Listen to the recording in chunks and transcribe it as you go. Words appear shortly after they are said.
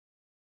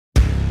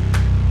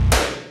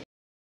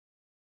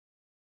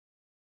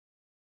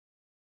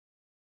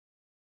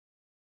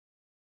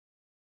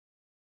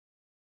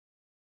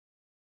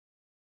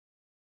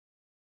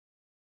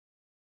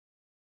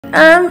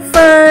I'm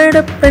fired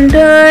up and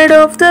tired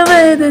of the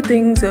way the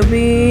things have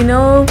been,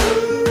 oh.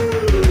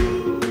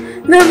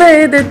 The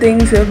way the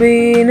things have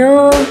been,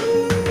 oh.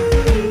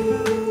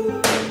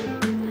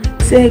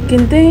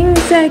 Second,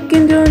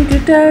 don't you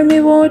tell me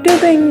what you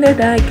think that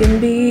I can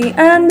be.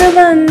 I'm the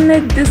one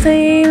at the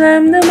sail,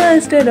 I'm the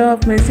master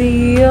of my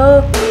sea,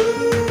 oh.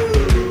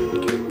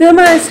 The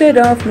master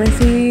of my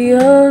sea,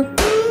 oh.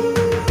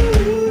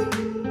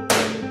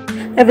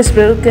 I was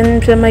broken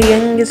from my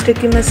youngest,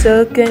 taking my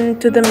circle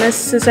to the mess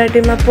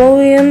society. My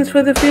poems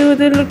for the few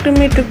that looked to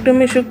me, took to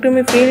me, shook to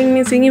me, feeling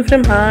me, singing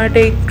from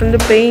heartache, from the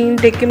pain,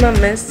 taking my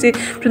message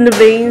from the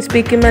veins,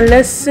 speaking my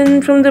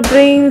lesson from the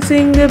brain,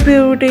 sing the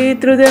beauty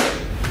through the.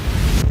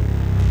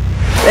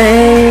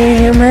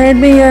 Hey, you made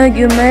me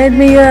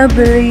a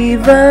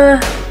believer.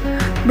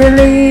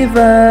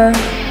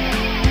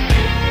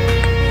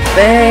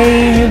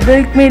 Hey, you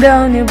break me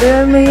down, you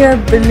build me a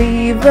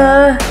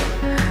believer.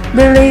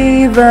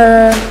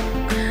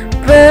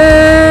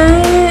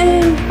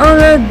 Pain, oh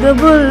let the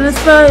bullets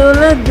fly, oh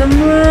let them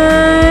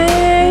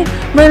rain.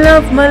 My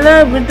love,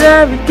 but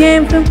it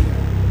came from.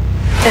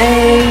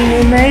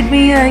 Hey, you made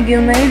me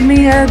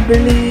a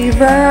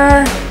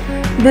believer.